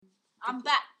I'm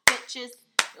back, bitches.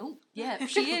 Oh, yeah,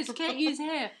 she is. Katie's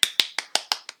here.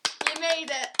 You made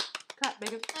it. Clap,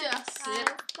 Megan. Just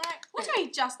What do you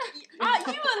mean, just? You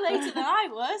were later than I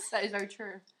was. That is very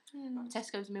true.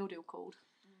 Tesco's meal deal called,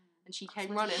 and she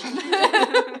came running.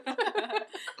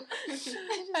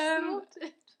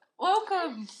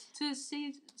 Welcome to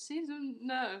season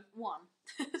one.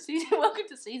 Welcome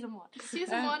to season 1.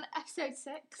 Season 1, episode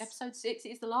 6. Episode 6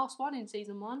 is the last one in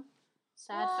season 1.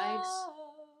 Sad face.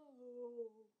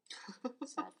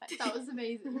 Sad face. That was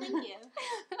amazing. Thank you.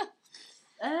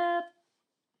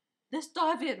 Let's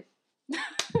dive in.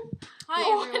 Hi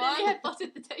everyone. We had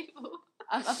botted the table.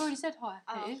 I've already said hi.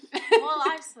 Oh. Hey. Well,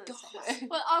 I've said that.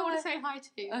 Well, I want to say hi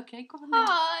too. Okay, come on then.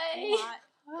 Hi.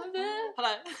 Hi there.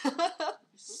 Hello.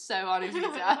 So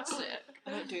unenthusiastic.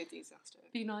 I don't do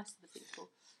enthusiastic. Be nice to the people.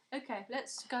 Okay,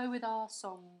 let's go with our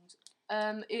songs.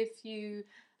 If you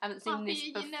haven't seen this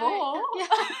Happy, before, you know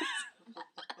it.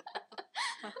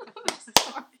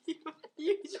 Sorry.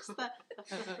 You just said.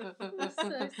 I'm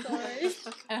so sorry.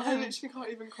 I literally can't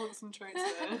even concentrate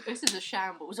today. This is a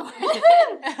shambles.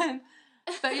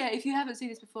 But yeah, if you haven't seen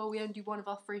this before, we only do one of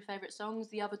our 3 favourite songs.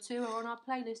 The other 2 are on our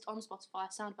playlist on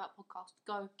Spotify, Soundabout Podcast.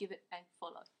 Go give it a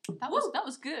follow. That was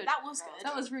good. That was good.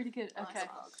 That was really good. Okay.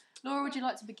 Laura, would you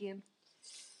like to begin?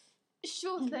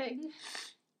 Sure thing.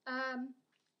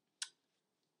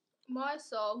 My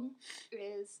song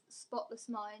is Spotless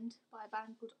Mind by a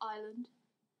band called Island.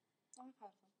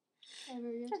 They're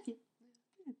very good.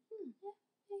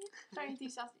 Very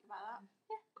enthusiastic about that.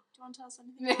 Yeah. Do you want to tell us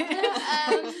anything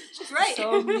about it? Great.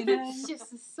 Song, you know. It's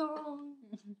just a song.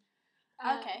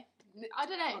 Okay. I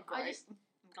don't know. Oh, great. I'm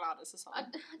glad it's a song. I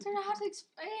don't know how to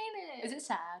explain it. Is it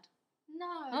sad?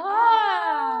 No.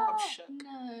 Ah! I'm shook.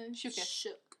 No.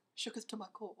 Shook as to my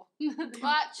core. Well,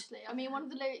 actually, I mean, one of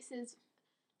the lyrics is,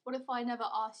 "What if I never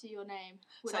asked you your name?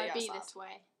 Would So, I yeah, be sad. this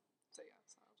way?" So yeah,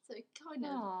 sad. So kind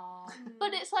of. Aww.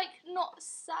 But it's like not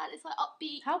sad. It's like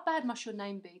upbeat. How bad must your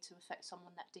name be to affect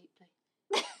someone that deeply?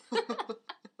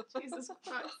 Jesus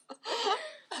Christ.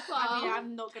 I mean,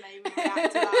 I'm not going to even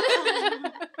react to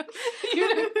that. You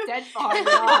look dead behind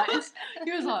the eyes.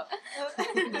 He was like...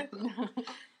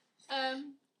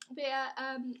 But yeah,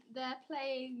 they're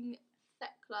playing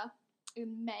Thekla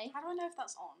in May. How do I know if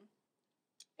that's on?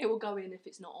 It will go in if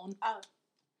it's not on. Oh.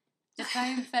 They're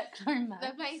playing Thekla in May.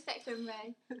 They're playing Thekla in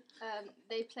May.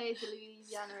 They played the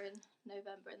Louisiana in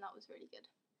November, and that was really good.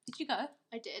 Did you go?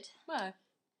 I did. No.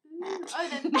 Oh,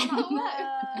 then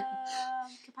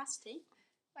capacity.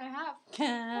 I have.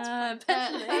 Capacity.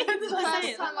 The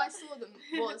first time I saw them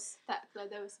was Thekla.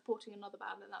 They were supporting another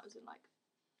band, and that was in like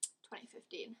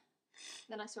 2015.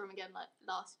 Then I saw them again like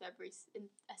last February in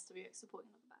SWX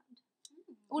supporting another band.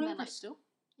 All And in then, like, Bristol?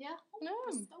 Yeah. No.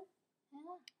 Bristol.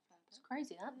 Yeah. It's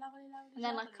crazy, that. Lovely, lovely. And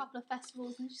then like a couple of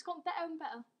festivals, and it's just got better and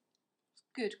better.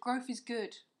 Good. Growth is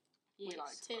good. Yes, We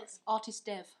like it is. Artist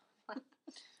Dev.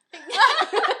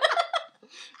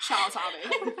 Shout out to Abby.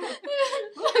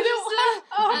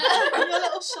 Your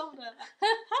little shoulder.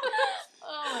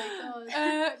 Oh my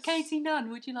god. Katie Nunn,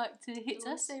 would you like to hit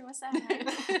us? See what's that?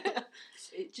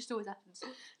 It just always happens.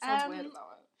 Sounds weird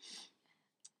about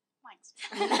Thanks.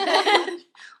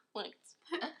 Wait.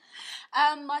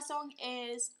 My song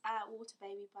is Water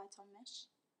Baby by Tom Misch.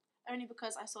 Only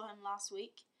because I saw him last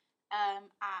week at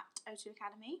O2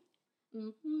 Academy.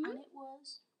 Mm-hmm. And it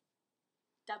was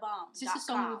da bomb. Is this the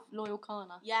song with Loyal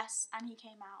Kana? Yes, and he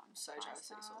came out. I'm so jealous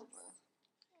that you saw it.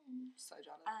 So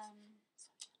jealous.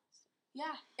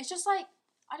 Yeah, it's just like,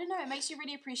 I don't know, it makes you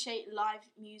really appreciate live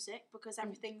music because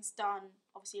everything's done,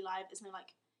 obviously live, there's no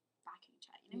like backing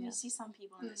track, you know, Yeah. you see some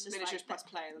people and it's just Literally like, just press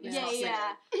play and then they yeah, start singing.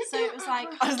 yeah, so it was like,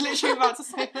 I was literally about to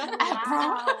say that.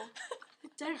 wow,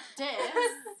 don't diss.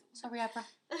 Sorry, Abra.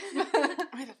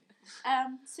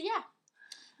 So yeah,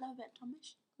 love it, Tom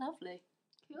Misch. Lovely.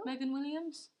 Cool. Megan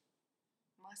Williams?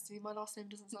 My last name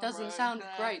doesn't sound Doesn't right. sound No.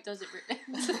 great, does it really?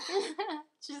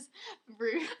 Just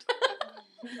rude.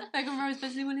 Megan Rose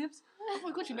Besley Williams? Oh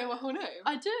my god, you know my whole name?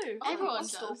 I do. Everyone I'm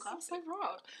does. stalker. I'm so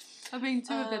proud. I mean,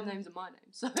 2 of them names are my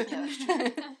names, so...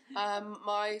 Yeah.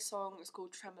 My song is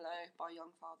called Tremolo by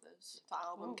Young Fathers. The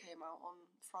album came out on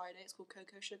Friday. It's called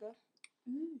Cocoa Sugar.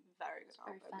 Very good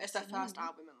very album. It's their fancy first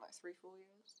album in like 3-4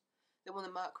 years. They won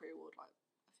the Mercury Award like a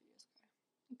few years ago.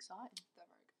 Exciting. They're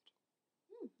very good.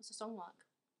 What's the song like?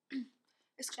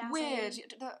 It's Jazzy. weird.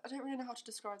 I don't really know how to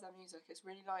describe their music. It's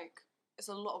really like, it's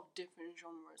a lot of different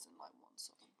genres in like one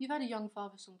song. You've had a Young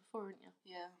Father song before, haven't you?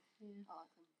 Yeah, Yeah. I like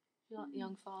them. You like the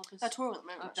Young Fathers? They're touring at the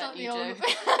I moment. bet Not you the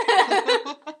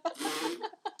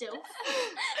do. Dilf.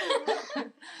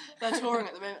 They're touring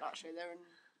at the moment actually. They're in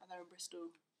Bristol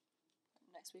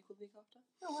next week or the week after.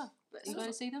 Oh wow. But Are you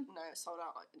going to see them? No, it sold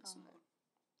out like instantly.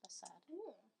 That's sad.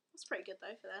 Ooh, that's pretty good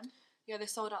though for them. Yeah, they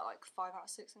sold out like 5 out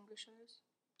of 6 English shows.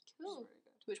 Cool. Which is really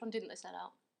good. Which one didn't they sell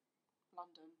out?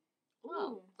 London.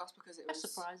 Oh, That's because it that's was.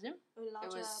 surprising. A It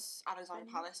larger was Alexandra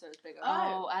venue. Palace, so it was bigger.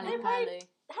 Oh, Ali they played- Pali.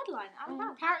 headline.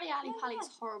 Mm. Apparently, Ali Yeah, Pali's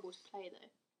yeah. horrible to play though,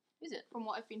 Is it? from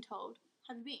what I've been told.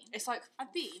 Have you been? It's like I've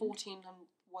been. 1,400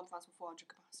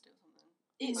 capacity or something.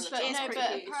 It's, But it's no, pretty but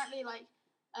huge. apparently, like,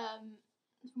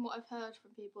 from what I've heard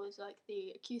from people, is like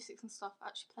the acoustics and stuff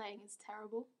actually playing is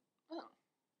terrible. Oh.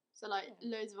 So like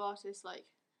loads of artists like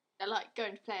they're like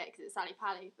going to play it because it's Ali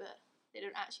Pali, but they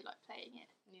don't actually like playing it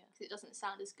Yeah. because it doesn't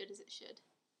sound as good as it should.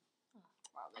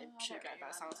 Wow, they I should don't get a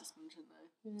better sound remember. system, shouldn't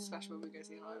they? Especially when we go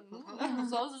see live.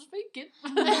 So I was just thinking.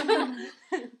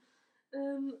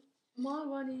 My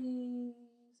one is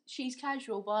She's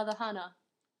Casual by the Hannah.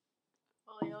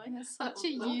 Oi, oi. It's such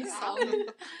a Oh, you wow.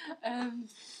 song.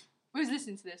 We was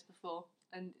listening to this before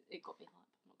and it got me hype,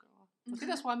 I'm not gonna lie. I think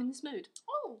that's why I'm in this mood.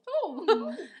 Oh.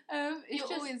 It's You're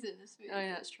just... always in this mood. Oh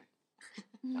yeah, that's true.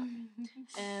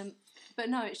 But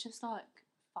no, it's just like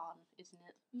fun, isn't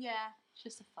it? Yeah. It's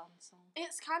just a fun song.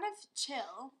 It's kind of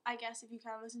chill, I guess, if you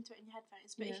kind of listen to it in your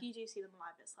headphones. But Yeah. if you do see them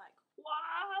live, it's like,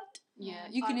 what? Yeah,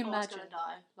 Mm. you can I thought I was imagine gonna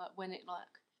die. though, like when it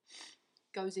like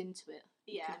goes into it.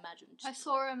 You Yeah. can imagine. I Just,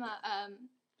 saw him at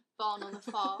Barn on a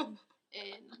Farm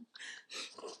in.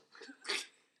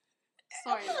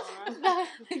 Sorry, Laura. no,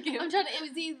 thank you. I'm trying to. It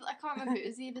was either I can't remember. It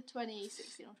was either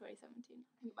 2016 or 2017.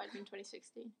 I think it might have been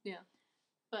 2016. Yeah.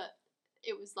 But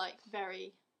it was like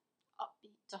very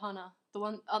upbeat. The Hannah, the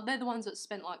one, they're the ones that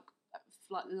spent like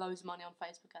loads of money on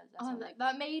Facebook ads. That's, Oh, how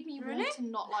that made me Really? want to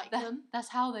not like they, them that's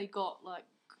how they got like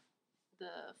the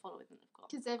following that they've got.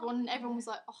 because everyone was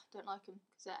like, oh, I don't like them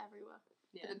because they're everywhere.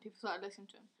 Yeah. But then people started listening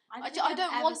to them. I, I think I've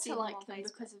don't ever want seen to them like on them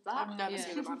Facebook. because of that. I've never Yeah.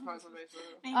 seen a band price on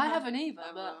Facebook. I haven't either,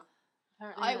 Ever. but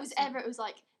apparently I was that's ever. It was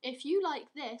like, if you like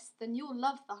this, then you'll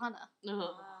love the Hannah.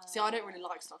 Ugh. See, I don't really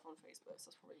like stuff on Facebook, so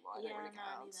that's probably why I Yeah, don't really no,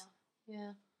 care. neither.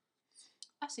 Yeah,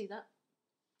 I see that.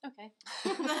 Okay.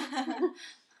 Neither.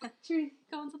 Should we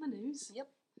go on to the news? Yep.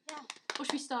 Yeah. What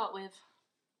should we start with?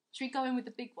 Should we go in with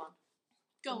the big one?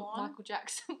 Go The on. Michael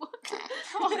Jackson one.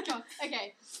 Oh god.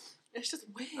 Okay. It's just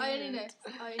weird. I only know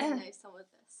some of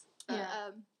this. But,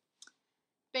 Yeah.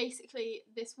 basically,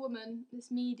 this woman, this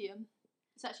medium.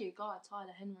 It's actually a guy,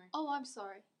 Tyler Henry. Oh, I'm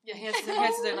sorry. Yeah, he has his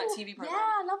own like TV Yeah, program.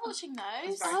 I love watching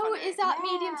those. It's very Oh, funny. is that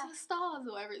Yeah. Medium to the Stars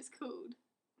or whatever it's called?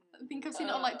 I think I've seen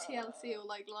it on like TLC or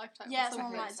like Lifetime. Yeah, or it's on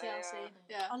something. like So, yeah. TLC.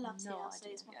 Yeah. I love No TLC,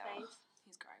 idea. it's my Yeah. fave.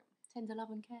 He's great. Tender love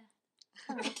and care.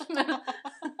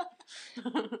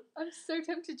 I'm so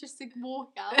tempted just to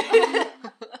walk out.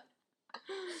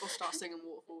 Or start singing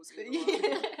Waterfalls. either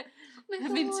one.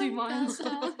 I'm in 2 minds.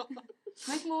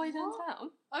 Making my way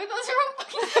downtown. Oh, that's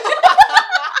wrong.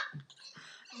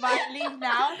 Right, leave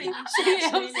now. I think you should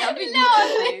actually TLC, I think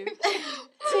leave. you should leave.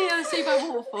 TLC by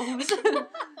Waterfalls.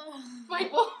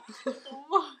 Wait, what?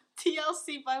 What?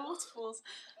 TLC by Waterfalls.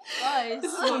 Guys. A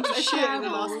Shit in the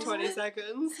last shambles. 20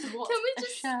 seconds. What Can we a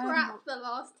just shambles. scrap the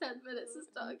last 10 minutes and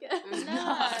start again?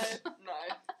 No.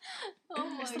 No. Oh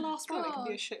my It's the last one. It can be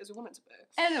God. as shit as we want it to be.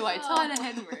 Anyway, Oh. Tyler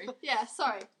Henry. Yeah,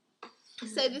 sorry.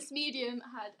 So this medium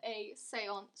had a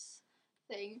seance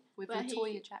thing. With where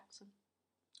Latoya Jackson.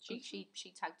 She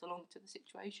tagged along to the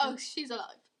situation. Oh, she's alive.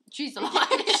 She's alive.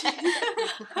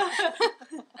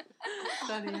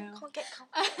 Bloody hell. Can't get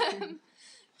comfortable.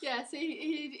 Yeah, so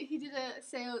he did a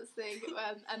seance thing,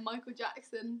 and Michael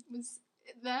Jackson was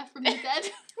there from the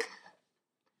dead.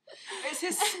 It's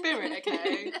his spirit,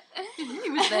 okay? He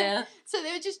was there. So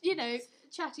they were just,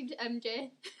 chatting to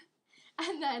MJ,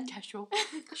 and then Casual.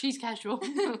 She's casual.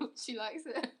 she likes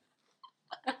it.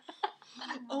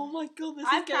 Oh my god, this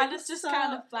I've kind of just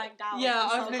kind of blanked out. Yeah,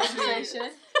 with this I've whole literally-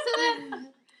 conversation.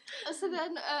 So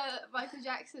then Michael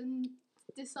Jackson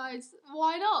decides,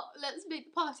 why not? Let's make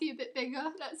the party a bit bigger.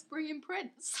 Let's bring in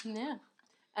Prince. Yeah.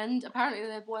 And apparently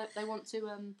they want to,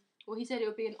 well, he said it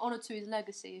would be an honour to his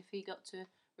legacy if he got to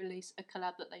release a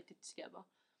collab that they did together.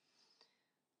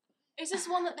 Is this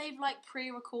one that they've like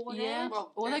pre-recorded? Yeah.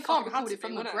 Well, Well, it they can't fucking had record to it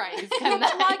from be, the wouldn't grave, it? can they?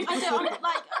 Like I don't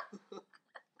like.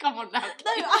 Come on now.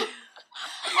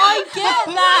 No, I get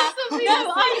that. No,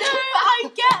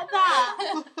 I get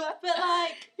that. But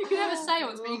like, You can have a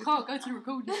seance, but you can't go to the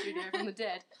recording studio from the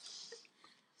dead.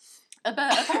 But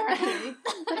apparently,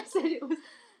 they said it was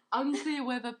unclear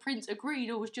whether Prince agreed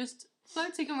or was just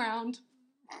floating around.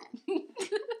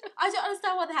 I don't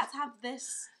understand why they had to have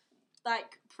this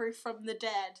like proof from the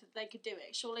dead they could do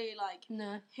it. Surely, like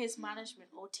No. his management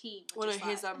or team. Well, Would no, just,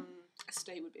 his like,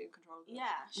 estate would be in control of it. Yeah,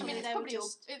 I surely mean, it's they would probably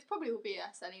just. it probably will be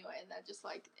us anyway, and they're just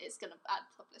like it's gonna add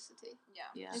publicity. Yeah.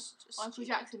 Yeah. It's just Michael stupid.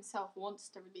 Jackson himself wants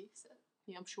to release it.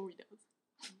 Yeah, I'm sure he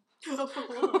does.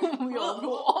 We all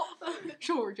know.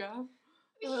 Sure, Joe.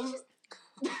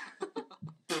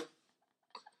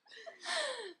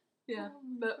 Yeah,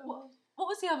 but what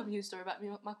was the other news story about me,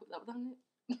 Michael? That was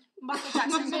it. Michael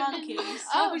Jackson's monkeys.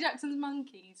 Michael Jackson's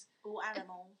monkeys. Or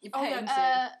animal. You Oh, pay yeah, him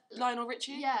to. Lionel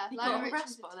Richie? Yeah, He Lionel got Richie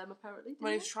harassed was by them apparently.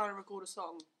 When he didn't was trying to record a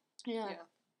song. he? Yeah.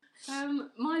 Yeah.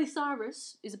 Miley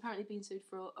Cyrus is apparently being sued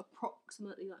for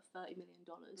approximately like $30 million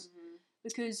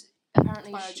because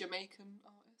apparently By a Jamaican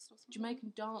artist or something.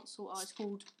 Jamaican dancehall artist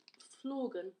called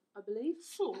Florgan, I believe.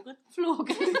 Florgan.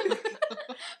 Florgan.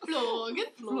 Florgan.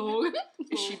 Florgan.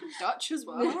 Is she Dutch as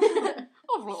well?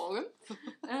 Oh, Florgan.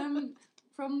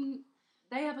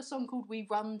 They have a song called "We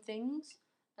Run Things,"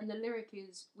 and the lyric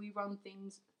is "We run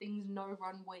things, things no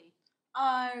run we."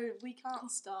 Oh, we can't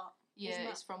stop. Yeah, Isn't that-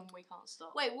 it's from "We Can't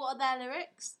Stop." Wait, what are their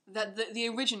lyrics? The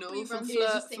original We from run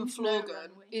Florgan. things, no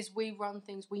runway. Is "We run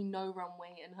things, we know run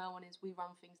we," and her one is "We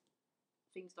run things,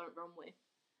 things don't run we."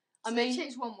 I So mean, they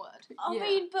changed one word. I Yeah.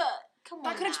 mean, but come on.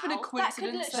 That could have just been a now.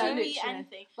 coincidence, That could literally though. be Literally.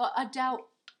 anything. but I doubt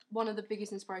one of the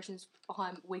biggest inspirations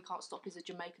behind "We Can't Stop" is a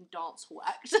Jamaican dancehall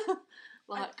act.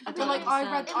 I But don't like I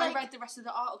understand. read, I read the rest of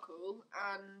the article,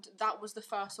 and that was the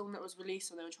first song that was released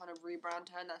when they were trying to rebrand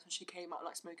her, and that's when she came out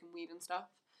like smoking weed and stuff.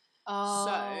 Oh,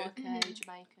 So- okay,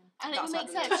 Jamaican. And That's it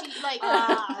makes like sense. She like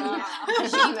Ah, she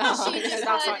Yeah, just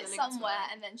that's heard like it the link to somewhere,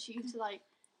 it. and then she could like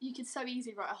you could so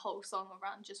easily write a whole song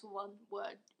around just one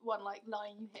word, one like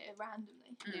line you hear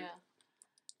randomly. Yeah,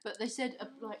 but they said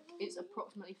like it's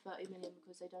approximately 30 million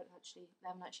because they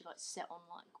haven't actually like set on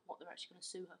like what they're actually going to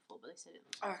sue her for. But they said it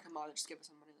was. I reckon Miley just give her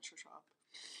some money and she'll shut up.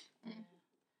 Yeah.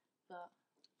 But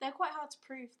they're quite hard to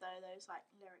prove though. Those like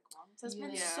lyric ones. There's been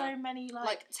Yeah. so many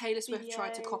Like Taylor Swift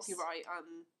tried to videos. copyright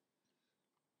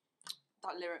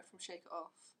that lyric from Shake It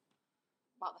Off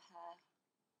about the hair.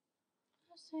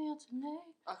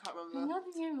 I can't remember.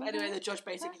 But anyway, the judge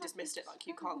basically dismissed it like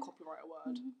you can't copyright a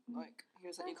word. Like he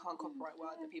was like you can't copyright a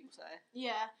word that people say.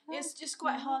 Yeah, it's just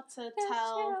quite hard to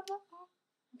tell.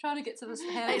 I'm trying to get to this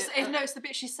hair. It's the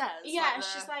bit she says. Yeah, like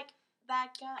it's the- just like that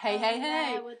guy. Hey, hey, over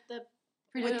hey. there with the.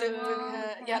 with the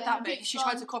yeah Yeah, that big bit. She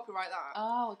tried bun. to copyright that,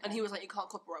 Oh, okay. and he was like, you can't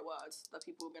copyright words that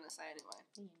people were gonna say anyway.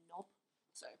 You knob.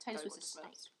 So Taylor very Swift's well a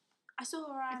dismissed. I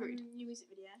saw her Agreed. new music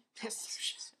video.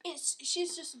 It's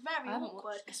She's just very I haven't awkward.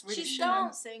 watched It's really She's shit.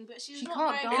 dancing, but she's She not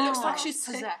can't very dance. It looks like good. she's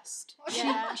possessed.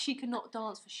 Yeah. She cannot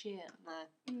dance for shit. No.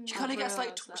 Mm. She kind of gets like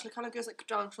realised that. she kind of goes like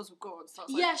down towards with God. So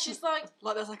it's like, Yeah, she's like.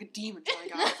 like there's like a demon trying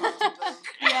to get out of her or something.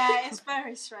 Yeah, it's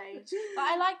very strange. But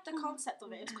I like the concept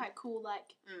of it. It's quite cool.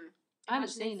 Like I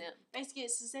haven't Imagine seen it. basically,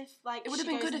 it's as if like It would have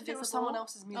she been goes good if it was invisible, someone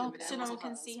else's music Okay. video. so it no one wasn't can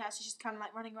hers. see her. So she's kind of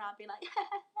like running around, being like,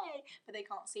 hey, but they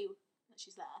can't see that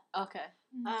she's there. Okay.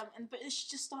 But she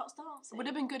just starts dancing. It would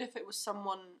have been good if it was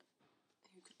someone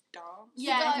who could dance.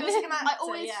 Yeah, if it was like an I actor,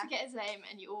 always yeah. forget his name,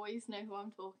 and you always know who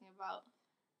I'm talking about.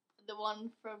 The one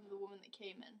from the woman that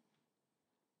came in.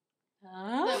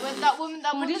 That woman.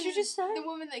 What did you just say? The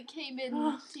woman that came in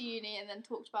to uni and then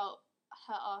talked about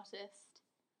her artist.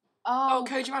 Oh,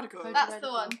 Koji Radical. Koji That's the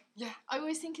Radical. one. Yeah. I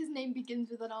always think his name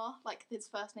begins with an R, like his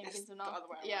first name It's begins with the an R. other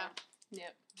way Yeah. around.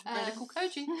 Yep. Um, Radical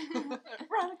Koji.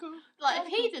 Radical. Like if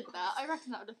he did that, I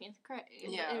reckon that would look integrated.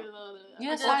 Yeah.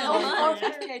 Yes, Or, I or, know. or if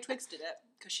FKA Twigs did it,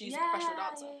 because she's a professional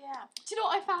dancer. Yeah. Do you know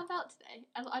what I found out today?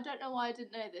 And I don't know why I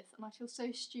didn't know this, and I feel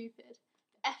so stupid.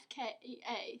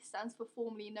 FKA stands for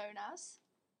formerly known as,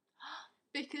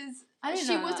 because I didn't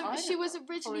she know was that she was Formerly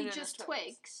originally known as just Twigs.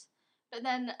 Twigs, but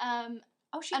then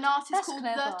Oh, she. an artist that's called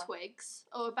clever. The Twigs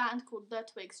or a band called The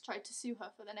Twigs tried to sue her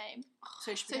for the name,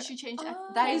 So she, so she changed it.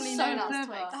 Oh. That is formerly so known as clever.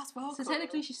 Twigs. That's well So cool.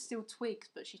 technically she's still Twigs,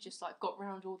 but she just like got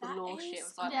round all the That law shit. It is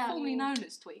was like Yeah. formerly known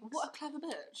as Twigs. What a clever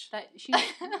bitch. That she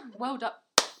well done.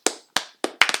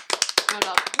 Well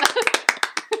done.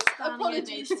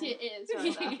 Apologies to your ears.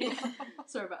 Right there.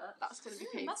 Sorry about that. That's gonna be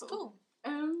painful. That's cool.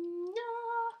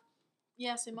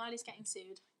 Yeah, so Miley's getting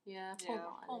sued. Yeah, Yeah. poor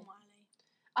Poor Miley. Miley.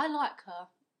 I like her.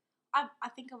 I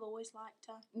think I've always liked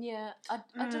her. Yeah, I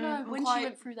don't know. I'm When quite- she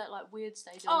went through that like weird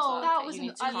stage, Oh, I was like, That okay, was you an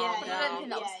need to yeah, calm but I don't down. think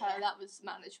that was Yeah, her. yeah. That was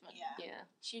management. Yeah. Yeah.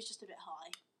 She was just a bit high.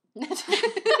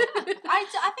 I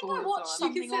I think All I the watched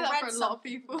time. You can something say or that read for a lot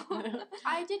something. of people.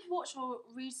 I did watch or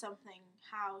read something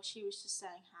how she was just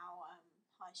saying how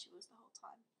high she was the whole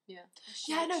time. Yeah.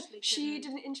 Yeah, no, actually she couldn't-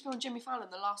 did an interview on Jimmy Fallon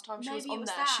the last time she was Maybe it on was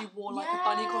there. that. She wore like a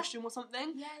bunny Yeah. costume or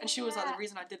something, Yeah, and she was like, yeah. the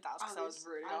reason I did that was because I was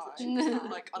really high. literally Yeah.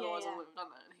 Like otherwise I yeah. wouldn't have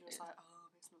done it. And he was Yeah. like, oh,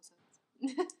 makes no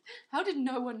sense. How did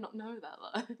no one not know that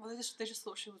though? Well, they just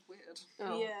thought she was weird.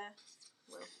 Oh. Yeah.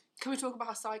 Can we talk about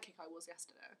how psychic I was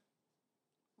yesterday?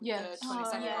 Yeah. The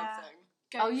 22nd yeah. club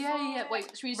thing. Oh yeah. Wait,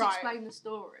 should we just Right. explain the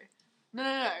story?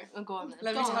 No. Oh, go on then.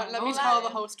 Let Go me on, tell roll the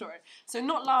it. whole story. So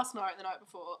not last night, the night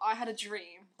before, I had a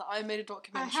dream that I made a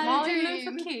documentary. had a Martin dream.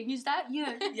 Luther King, is that you?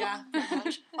 Yeah, pretty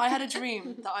much. I had a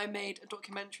dream that I made a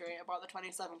documentary about the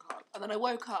 27 Club, and then I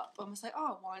woke up and was like,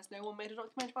 oh, why has no one made a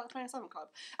documentary about the 27 Club?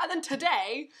 And then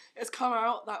today, it's come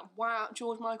out that, wow,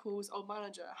 George Michael's old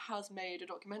manager has made a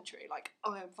documentary. Like,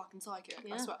 I am fucking psychic, I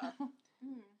Yeah. swear.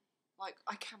 Like,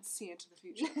 I can see into the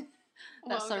future.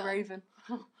 That's Well so done. Raven.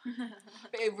 But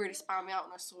it really spammed me out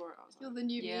when I saw it. I was You're like, the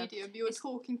new Yeah. medium. You were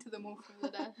talking to them all from the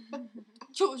dead.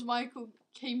 George Michael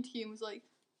came to you and was like,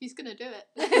 he's gonna do it.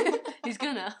 He's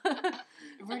gonna. it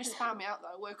really spammed me out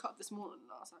though. I woke up this morning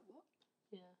and I was like, what?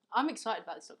 Yeah, I'm excited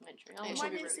about this documentary. It I'm should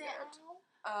When be is really it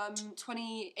good.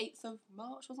 28th of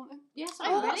March or something. Yes, Oh,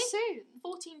 really? that's soon.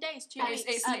 14 days, 2 And weeks.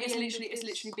 it's at the end of literally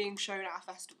this- being shown at a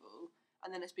festival,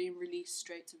 and then it's being released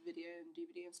straight to video and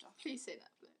DVD and stuff. Please say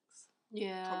Netflix.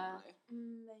 Yeah. Probably.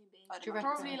 Maybe. I Do you don't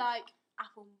reckon? Probably like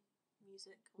Apple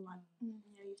Music or like, Mm.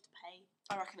 you have to pay.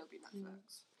 I reckon it'll be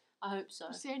Netflix. I hope so.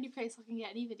 It's the only place I can get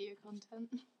any video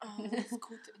content. Oh, it's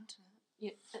called the internet.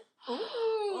 Yeah. Some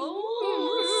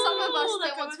of us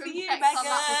don't want to infect on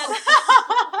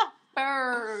that.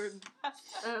 Burn.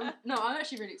 No, I'm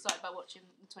actually really excited about watching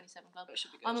the 27 Club. It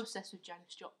should be good. I'm obsessed with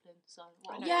Janis Joplin, so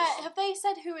I know. Yeah, have they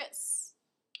said who it's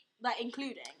like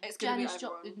including? It's gonna Janis be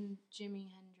everyone. Joplin,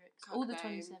 Jimi Hendrix, Kurt all the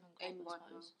Cobain, 27 Club, Amy I suppose.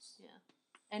 Winehouse. Yeah,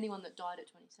 anyone that died at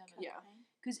 27. Yeah.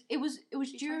 because it was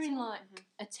She's during 27? like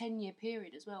a 10-year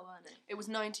period as well, wasn't it? It was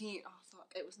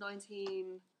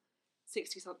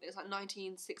 1960 something. It's like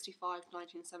 1965 to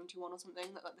 1971 or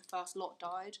something that like the first lot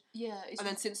died, Yeah, it's and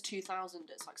then since 2000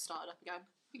 it's like started up again.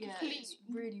 yeah, it's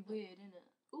really weird, isn't it?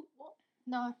 Ooh, what?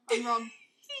 No, I'm wrong.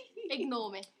 Ignore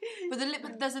me. But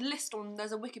there's a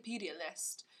Wikipedia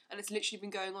list, and it's literally been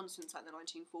going on since like the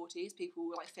 1940s. People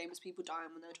like famous people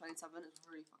dying when they're 27. It's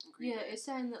really fucking creepy. Yeah, it's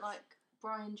saying that like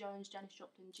Brian Jones, Janis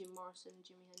Joplin, Jim Morrison,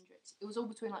 Jimi Hendrix. It was all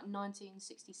between like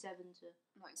 1967 to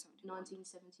 1971.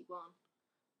 1971.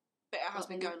 But it has But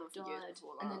been then going on for years died.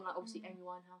 before that. And then like obviously Amy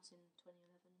Winehouse in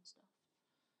 2011 and stuff.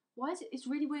 Why is it? It's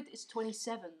really weird that it's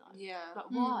 27 though. Yeah, Like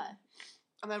why?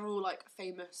 and they're all like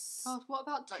famous God, what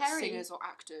about like Terry? singers or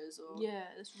actors or Yeah,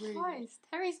 that's really weird. Guys,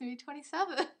 Terry's gonna be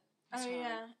 27. Oh Sorry.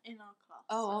 yeah, in our class.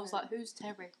 Oh, I was like, who's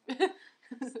Terry?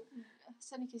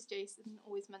 It's only because Jason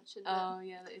always mentioned it. Oh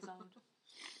yeah, that is old.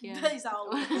 Yeah. He's old.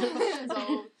 It's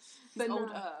old. But no.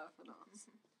 older than us.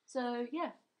 So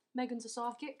yeah, Megan's a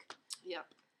psychic, Yep.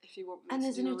 If you want me and to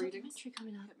there's a do new a reading, documentary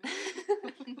coming out.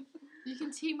 You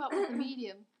can team up with the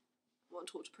medium. want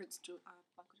to talk to Prince Michael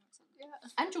Jackson. Yeah.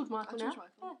 And George Michael And now. George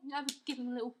Michael. Yeah, give him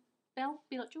a little bell,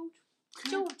 be like George.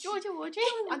 George. And George Bowie.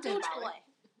 Boy.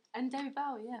 And David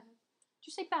Bowie, yeah. Do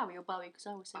you say Bowie or Bowie? Because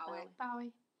I always say Bowie.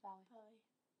 Bowie. Bowie.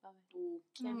 Bowie. Ooh.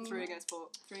 Mm. 3 against 4.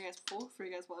 3 against 4. 3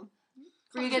 against 1.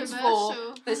 3 against 4.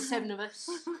 Controversial. There's 7 of us.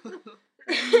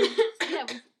 Yeah,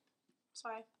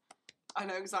 Sorry. I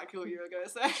know exactly what you were going to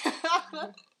say.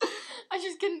 I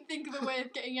just couldn't think of a way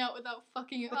of getting out without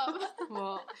fucking it up.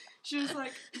 What? She was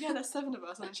like, yeah, there's 7 of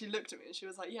us. And then she looked at me and she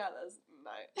was like, yeah, there's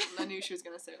no. And I knew she was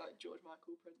going to say like George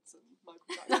Michael, Prince and Michael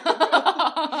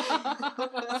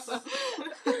Jackson.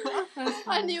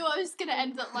 I knew I was gonna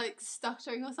end up like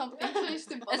stuttering or something, so I just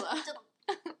didn't bother.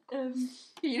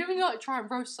 You know when you like try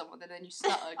and roast someone and then you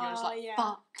stutter and you're just Oh, like, yeah.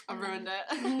 fuck. I ruined it.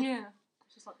 Yeah.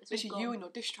 It's just like this. Literally, you and your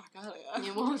diss track earlier.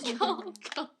 Yeah, what was Oh,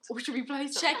 God. Or should we play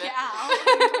something? Check it out.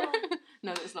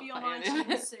 No, it's not Be on playing.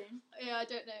 iTunes soon. Yeah, I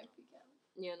don't know if we can.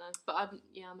 Yeah, no. But I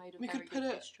made a We very could put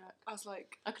good it- diss track. As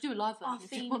like, I could do a live Our version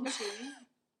if you theme want. tune.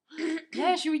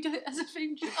 Yeah, should we do it as a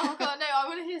theme tune? Oh God, no! I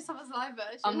want to hear someone's live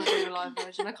version. I'm not doing a live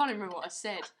version. I can't even remember what I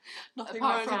said. nothing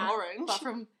Apart more from- from orange. But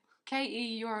from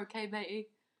Katie, you're okay, matey.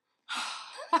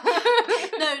 No,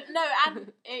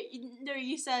 and no,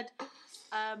 you said,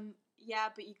 yeah,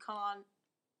 but you can't.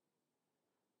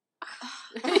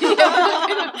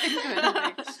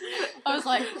 I was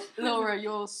like, Laura,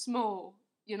 you're small.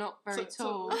 You're not very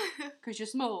tall because you're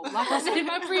small. Like I said in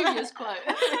my previous quote.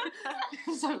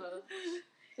 So,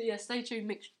 but yeah, stay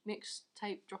tuned. Mix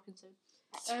tape dropping soon.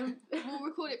 We'll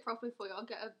record it properly for you. I'll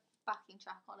get a backing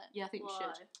track on it. Yeah, I think we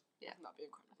should. Yeah, that'd be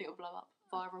incredible. I think it'll blow up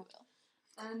viral.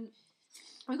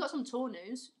 We've got some tour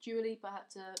news. Dua Lipa had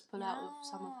to pull out of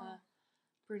some of her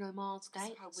Bruno Mars Her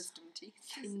dates. wisdom teeth.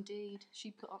 Indeed,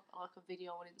 she put up like a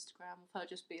video on Instagram of her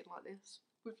just being like this.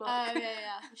 With Oh like,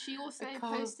 yeah. She also A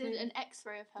cold posted thing. an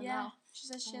X-ray of her Yeah. mouth. She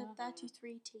said she had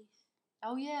 33 teeth.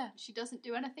 Oh yeah. She doesn't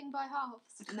do anything by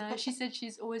halves. No, she said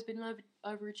she's always been an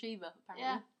overachiever. Apparently.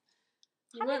 Yeah.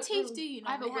 How many teeth do you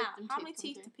I have a normally have? wisdom How tooth many come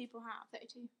teeth through. do people have?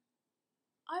 32.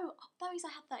 Oh, that means I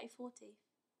had 34 teeth.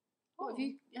 What have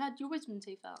you had your wisdom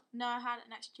teeth out? No, I had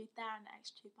an extra tooth there and an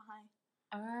extra tooth behind.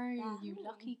 Oh, Yeah. you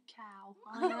lucky cow.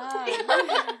 I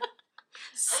know.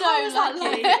 So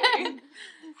lucky.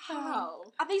 How?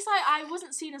 At least I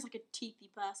wasn't seen as like a teethy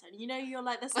person. You know, you're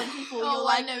like, there's some people you're I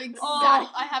like, know exactly.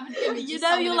 oh, I have an image. you of know,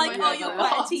 someone you're in like, my oh, head. you're Yeah,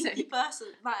 quite a that's teethy it. person.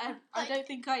 Like, I don't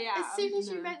think I am. As soon as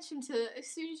you No. mention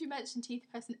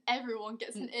teethy person, everyone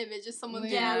gets an image of someone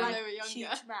Yeah, when like they were younger.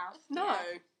 huge mouth. No.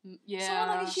 Yeah. Someone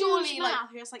like a huge Surely, like, mouth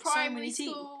who has like so Primary many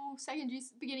teeth. school,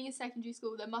 beginning of secondary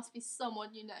school, there must be someone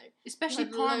you know. Especially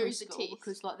had primary loads of school teeth.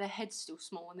 because like their head's still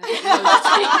small and they've got loads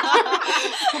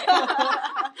of teeth.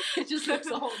 It just looks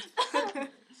odd.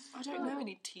 I don't know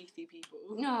any teethy people.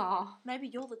 No. Maybe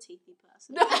you're the teethy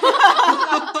person. No.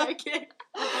 I'm joking.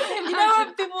 You know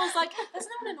when people was like, there's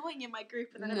no one annoying in my group,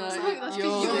 and then No, everyone's like, that's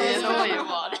you're just the yours. annoying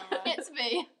one. It's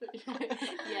me.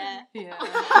 Yeah. Yeah.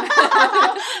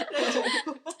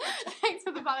 Thanks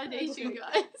for the validation,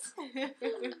 guys.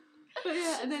 But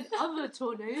yeah, and then other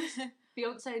tour news.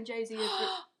 Beyonce and Jay-Z have...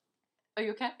 Are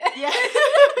you okay? Yeah.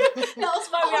 That was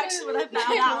my reaction when I found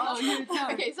Oh, out. you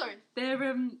don't. Okay, sorry. They're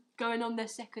going on their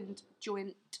second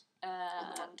joint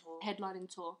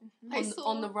headlining tour.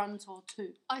 On the Run tour too.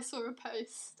 I saw a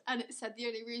post and it said the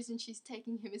only reason she's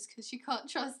taking him is because she can't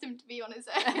trust him to be on his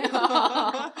own.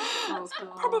 Oh,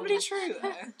 God. Probably true though.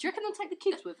 Do you reckon they'll take the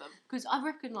kids with them? Because I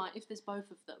reckon like if there's both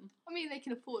of them. I mean, they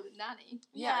can afford a nanny.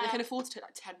 Yeah, they can afford to take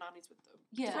like 10 nannies with them.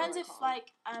 Yeah. Depends if can't.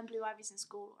 like Blue Ivy's in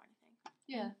school or anything.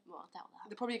 Yeah. Well, I doubt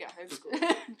They probably get homeschooled.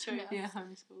 that. True. Yeah,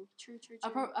 homeschool. True. I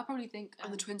probably think.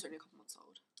 And the twins are only a couple months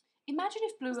old. Imagine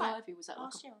if Blue Was that Ivy was at like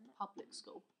last year, wasn't a public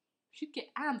school. She'd get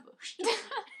ambushed.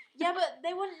 Yeah, but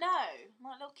they wouldn't know.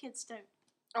 Like little kids don't.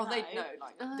 Oh, they'd No. know,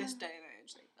 like, this day and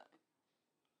age, they'd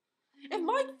know. If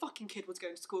my fucking kid was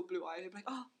going to school with Blue Ivy, I'd be like,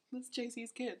 oh, that's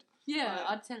JC's kid. Yeah, Right.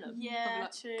 I'd tell him. Yeah, I'd be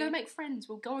like, true. go make friends.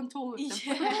 We'll go on tour with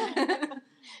them. Yeah.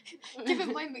 Give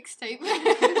him my mixtape.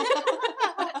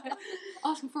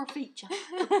 Ask him for a feature.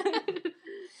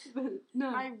 But no.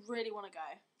 I really want to go.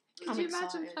 Could I'm you imagine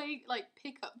excited. playing like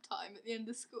pickup time at the end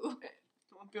of school?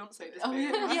 Beyonce just Oh being-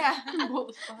 yeah. Yeah. What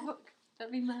the fuck?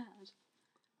 That'd be mad.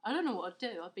 I don't know what I'd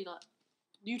do. I'd be like,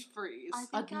 You'd freeze. I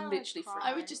I'd think I would literally cry. freeze.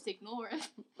 I would just ignore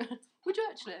it. would you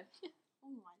actually? Oh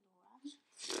my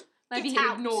Laura. Maybe Get he'd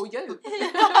out. ignore you.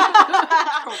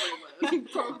 Probably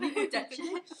would. Probably would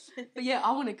actually. But yeah,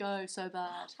 I want to go so bad.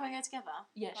 Can we go together?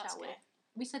 Yeah, Let's shall we? go.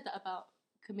 We said that about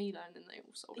Camila and then they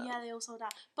all sold out. Yeah, they all sold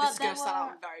out. This But is there going to sell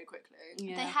were, out very quickly.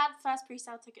 Yeah. they had first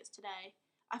pre-sale tickets today.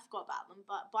 I forgot about them,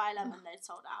 but by 11 they'd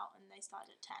sold out and they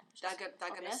started at 10. Which They're is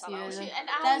going to obvious. sell Yeah, out. they're- An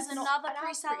There's hour's another an hour's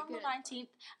pre-sale on pretty the good.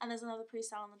 19th and there's another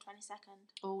pre-sale on the 22nd.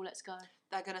 Oh, let's go.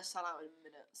 They're going to sell out in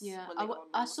minutes. Yeah, when they go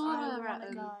I on saw sale. her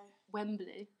wanna at go.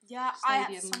 Wembley. Yeah, I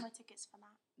had to Stadium. sell my tickets for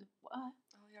that What? Oh,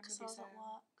 yeah, because maybe I was so. at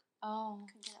work. Oh,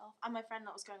 Couldn't get it off. And my friend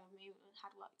that was going with me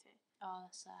had work too. oh,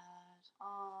 that's sad.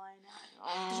 Oh, I know.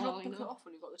 Did you Oh, not I book know. it off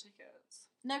when you got the tickets?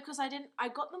 No, because I didn't. I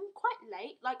got them quite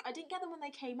late. Like I didn't get them when they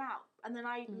came out, and then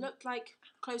I looked like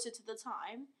closer to the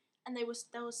time, and there was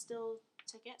still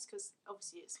tickets because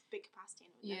obviously it's big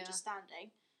capacity and we Yeah. were just standing.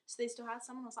 So they still had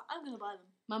some, and I was like, I'm gonna buy them.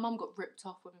 My mum got ripped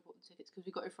off when we bought the tickets because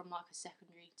we got it from like a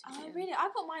secondary Oh ticket. really? I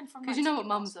got mine from. Because like, you know what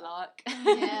Ticketmaster. mums are like.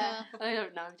 Yeah. They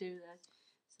don't know, do they?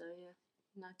 So yeah.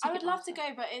 No, I would love to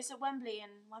Ticketmaster. go, but it's at Wembley,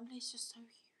 and Wembley's just so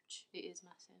huge. It is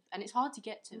massive, and it's hard to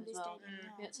get to Wembley as well. Stadium,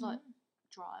 Yeah, it's like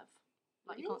drive.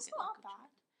 Like you can't It's get not like that a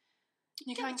bad.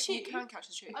 You Get can, the you tube. can catch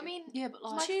the tube. I mean, Yeah, but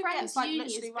my like tube friend's gets, like, uni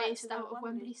is literally right based to the out of Wembley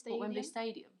Wembley. Stadium. Wembley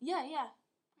Stadium. Yeah, yeah.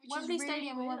 which is Wembley really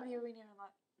Stadium and weird. Wembley Arena are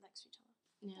like next to each other.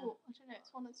 Yeah. Oh, I don't know,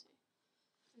 it's one or two.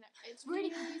 No, it's really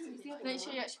confusing. Make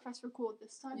sure you actually press record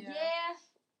this time. Yeah. Yeah.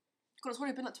 God, it's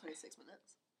already been like 26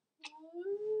 minutes.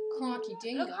 Crikey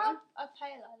dingo. Look how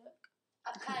pale I look.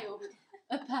 A pale.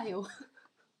 A pail.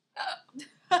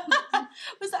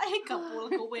 Was that a hiccup or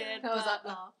like a weird? That was burp that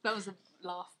laugh? That was a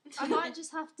laugh. I might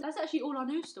just have to. That's actually all our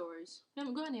news stories. We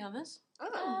haven't got any others. Do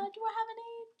I have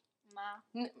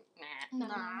any? Nah. Nah.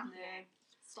 Nah.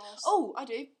 Sauce. Oh, I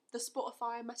do. The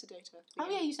Spotify metadata. Oh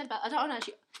yeah, you said about. I don't know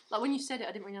actually. Like when you said it,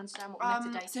 I didn't really understand what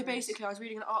metadata So is. basically, I was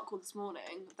reading an article this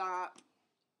morning that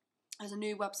there's a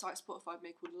new website Spotify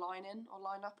made called Line In or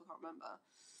Line Up, I can't remember.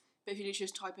 But if you literally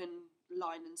just type in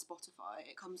Line in Spotify,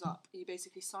 it comes up. You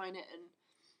basically sign it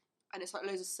and it's like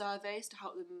loads of surveys to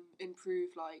help them improve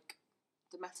like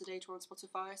the metadata on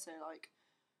Spotify. So like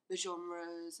the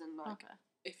genres and like Okay.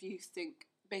 if you think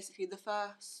basically the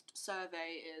first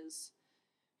survey is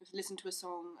you have to listen to a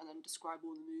song and then describe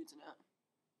all the moods in it.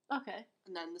 Okay.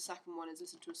 And then the second one is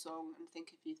listen to a song and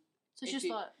think if you... So it's If just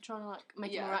you- like trying to like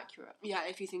make it Yeah. more accurate. Yeah,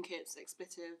 if you think it's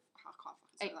expletive... I can't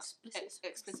fucking say Explicit? that.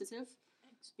 Expletive?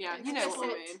 Yeah, you know what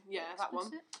I mean. Yeah, that one.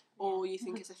 Explicit? Or you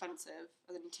think it's offensive,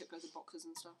 and then you tick loads of boxes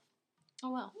and stuff.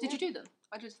 Oh wow. Did you do them?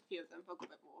 I did a few of them, but I got a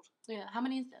bit bored. Yeah. How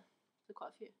many is there? So quite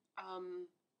a few.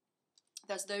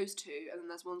 There's those two, and then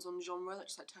there's ones on genre that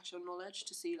just like test your knowledge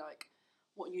to see like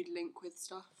what you'd link with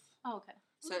stuff. Oh okay.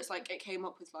 So it's like it came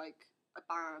up with like a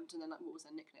band, and then like what was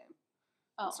their nickname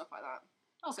and stuff like that.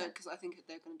 So Okay. because I think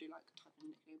they're going to do like typing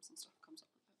nicknames and stuff comes up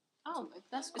with it. Oh, something.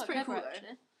 that's It's quite pretty clever cool, though.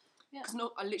 actually. Yeah. Because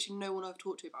literally no one I've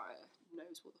talked to about it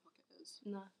knows what the fuck it is.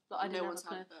 No, but I didn't No have one's a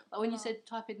clue. heard of it. Like when you said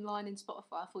type in line in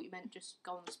Spotify, I thought you meant just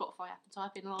go on the Spotify app and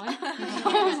type in line.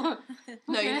 I was like,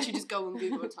 No, you okay. literally just go on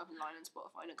Google and type in line in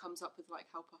Spotify, and it comes up with like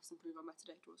help us improve our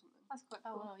metadata or something. That's quite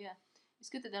Oh cool. well, yeah. It's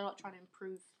good that they're like trying to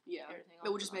improve Yeah, everything. it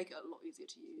will just make it a lot easier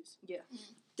to use. Yeah.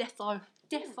 Defo.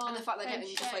 Defo. And the fact they're Oh, getting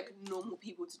just shit. like normal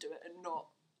people to do it and not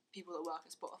people that work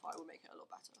at Spotify will make it a lot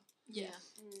better. Yeah.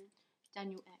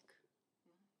 Daniel Eck.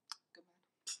 Good man.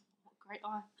 What a great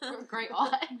eye. What a great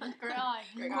eye. Great eye.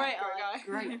 Great Great guy.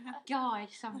 Great guy,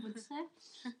 some would say.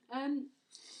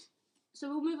 So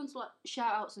we'll move on to like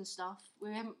shout outs and stuff. We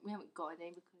haven't got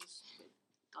any because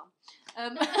we're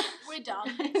done. We're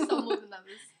done. Some more than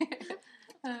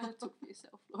others. Talk for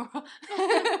yourself, Laura.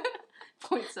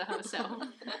 Points at herself.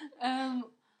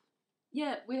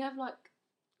 Yeah, we have like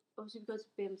obviously we go to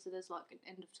BIM, so there's like an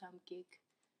end of term gig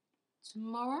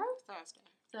tomorrow, Thursday.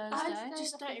 Thursday. I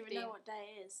just the don't even 15th. know what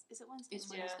day it is. Is it Wednesday?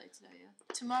 It's Yeah. Wednesday today, yeah.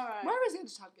 Tomorrow. Where is the end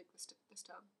of time gig this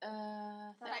term?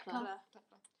 Thekla.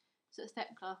 So it's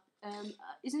Thekla.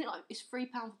 Isn't it like it's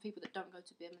 £3 for people that don't go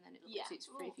to BIM, and then Yeah. it's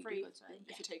free if you Free. do go to it.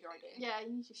 If you take your ID. Yeah,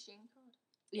 you need your student card.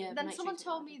 Yeah. Then make sure someone you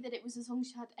take told it. me that it was as long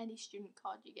as you had any student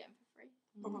card, you get them for free.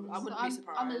 Probably. Mm. I wouldn't So be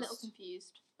surprised. I'm a little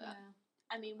confused. But Yeah.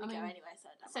 I mean, we I go mean, anyway, so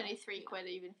it it's doesn't only matter. £3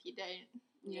 even if you don't.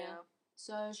 Yeah.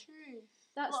 So True.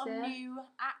 that's a lot there. of new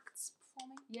acts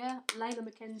performing. Yeah, Layla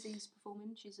Mackenzie's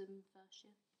performing. She's in first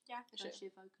year. Yeah. First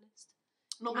year vocalist.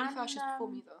 Not really And, first years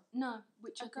perform either. No,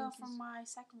 which A I girl think from is... my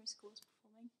secondary school is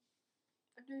performing.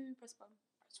 No, press button.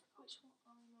 Which one?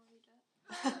 Oh, I'll read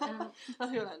it.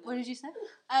 That's your What did you say?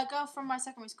 A girl from my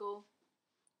secondary school.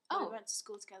 Oh. We went to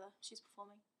school together. She's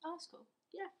performing. Oh, that's cool.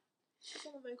 She's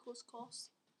on the vocals course.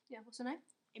 Yeah, what's her name?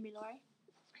 Amy Laurie.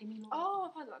 Amy Laura. Oh,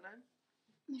 I've heard that name.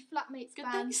 My flatmate's Good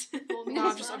band things. performing. No,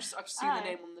 as I've just well. seen the Oh.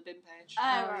 name on the bin page. Oh,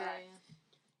 yeah, right.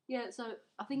 yeah. So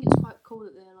I think it's quite cool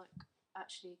that they're like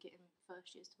actually getting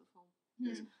first years to perform.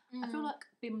 I feel like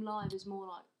BIM Live is more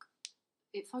like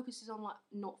it focuses on like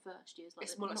not first years. Like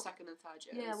It's they're more like not- second and third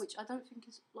years. Yeah, which I don't think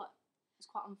is like it's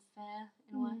quite unfair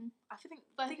in a way. I think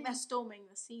But I I think think- they're storming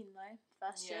the scene though.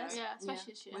 First Yeah. years. Yeah,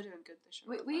 especially this year. We're doing good this year.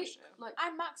 We first year. like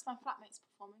And Max, my flatmate's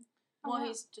performing. Oh, Well, wow.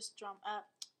 he's just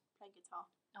playing guitar,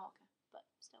 oh okay but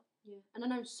still. yeah, and I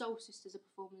know Soul Sisters are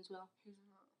performing as well. Who's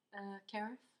that?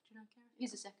 Kerif, do you know Kerif?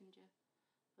 He's a second year,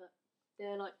 but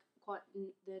they're like quite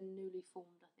they're newly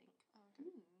formed, I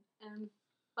think.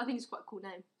 I think it's quite a cool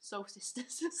name, Soul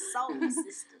Sisters. Soul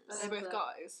Sisters. Are they both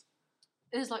guys?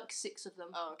 There's like 6 of them.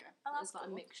 Oh, okay. Oh, that's There's like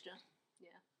cool. a mixture. Yeah.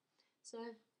 So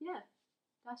yeah,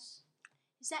 that's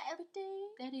Is that everything?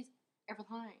 that is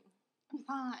everything.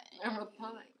 Fine. Everything.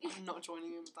 I'm not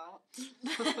joining in with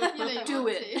that. You don't Do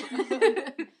want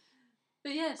it. to.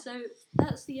 But yeah, so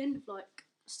that's the end of like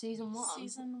season 1,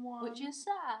 Season 1. which is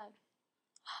sad.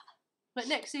 But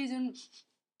next season,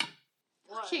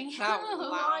 Fucking That hell,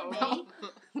 was why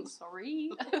me? sorry,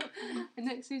 the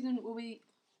next season will be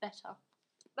better.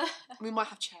 We might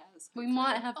have chairs. We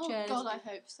might have Oh chairs. god, I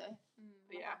hope so.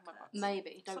 But yeah, my bad.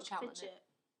 Maybe. Don't Such count on fidget.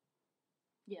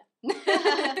 it.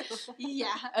 Yeah.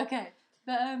 Yeah. Okay.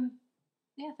 But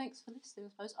yeah, thanks for listening,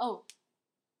 I suppose. Oh,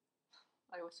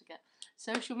 I always forget.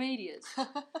 Social medias.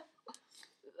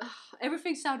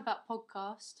 Everything's Soundabout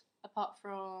podcast, apart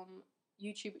from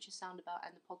YouTube, which is Soundabout,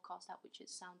 and the podcast app, which is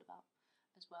Soundabout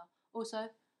as well. Also,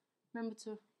 remember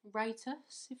to rate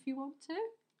us if you want to.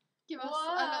 Give us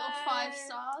a little 5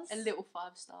 stars. A little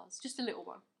 5 stars. Just a little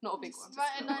one, not a big one.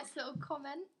 Write a nice little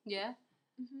comment. Yeah?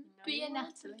 Be a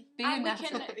Natalie. Be And a we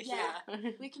can, Natalie.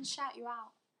 yeah, we can shout you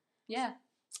out. Yeah,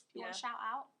 You Yeah. want to shout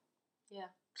out?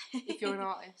 if you're an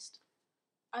artist.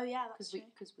 Oh yeah, that's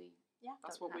Because true. we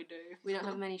That's don't what we have- do. we don't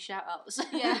have many shout outs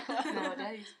Yeah.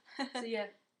 nowadays. So yeah,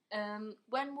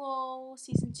 When will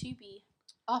season 2 be?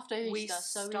 after Easter, We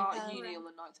so start we- uni on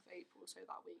the 9th of April, so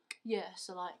that week. yeah,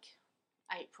 so like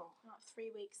April. Like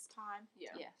 3 weeks time. Yeah.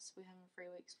 Yes, we're having 3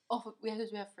 weeks off.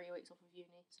 Because we have 3 weeks off of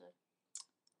uni, so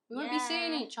we won't be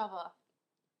seeing Yeah. each other.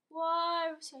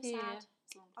 Whoa, so Yeah. sad.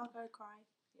 I'll go cry.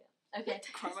 Okay.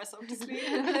 Cry myself to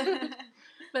sleep.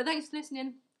 But thanks for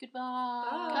listening. Goodbye.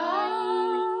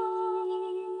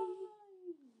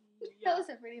 That was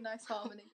a really nice harmony.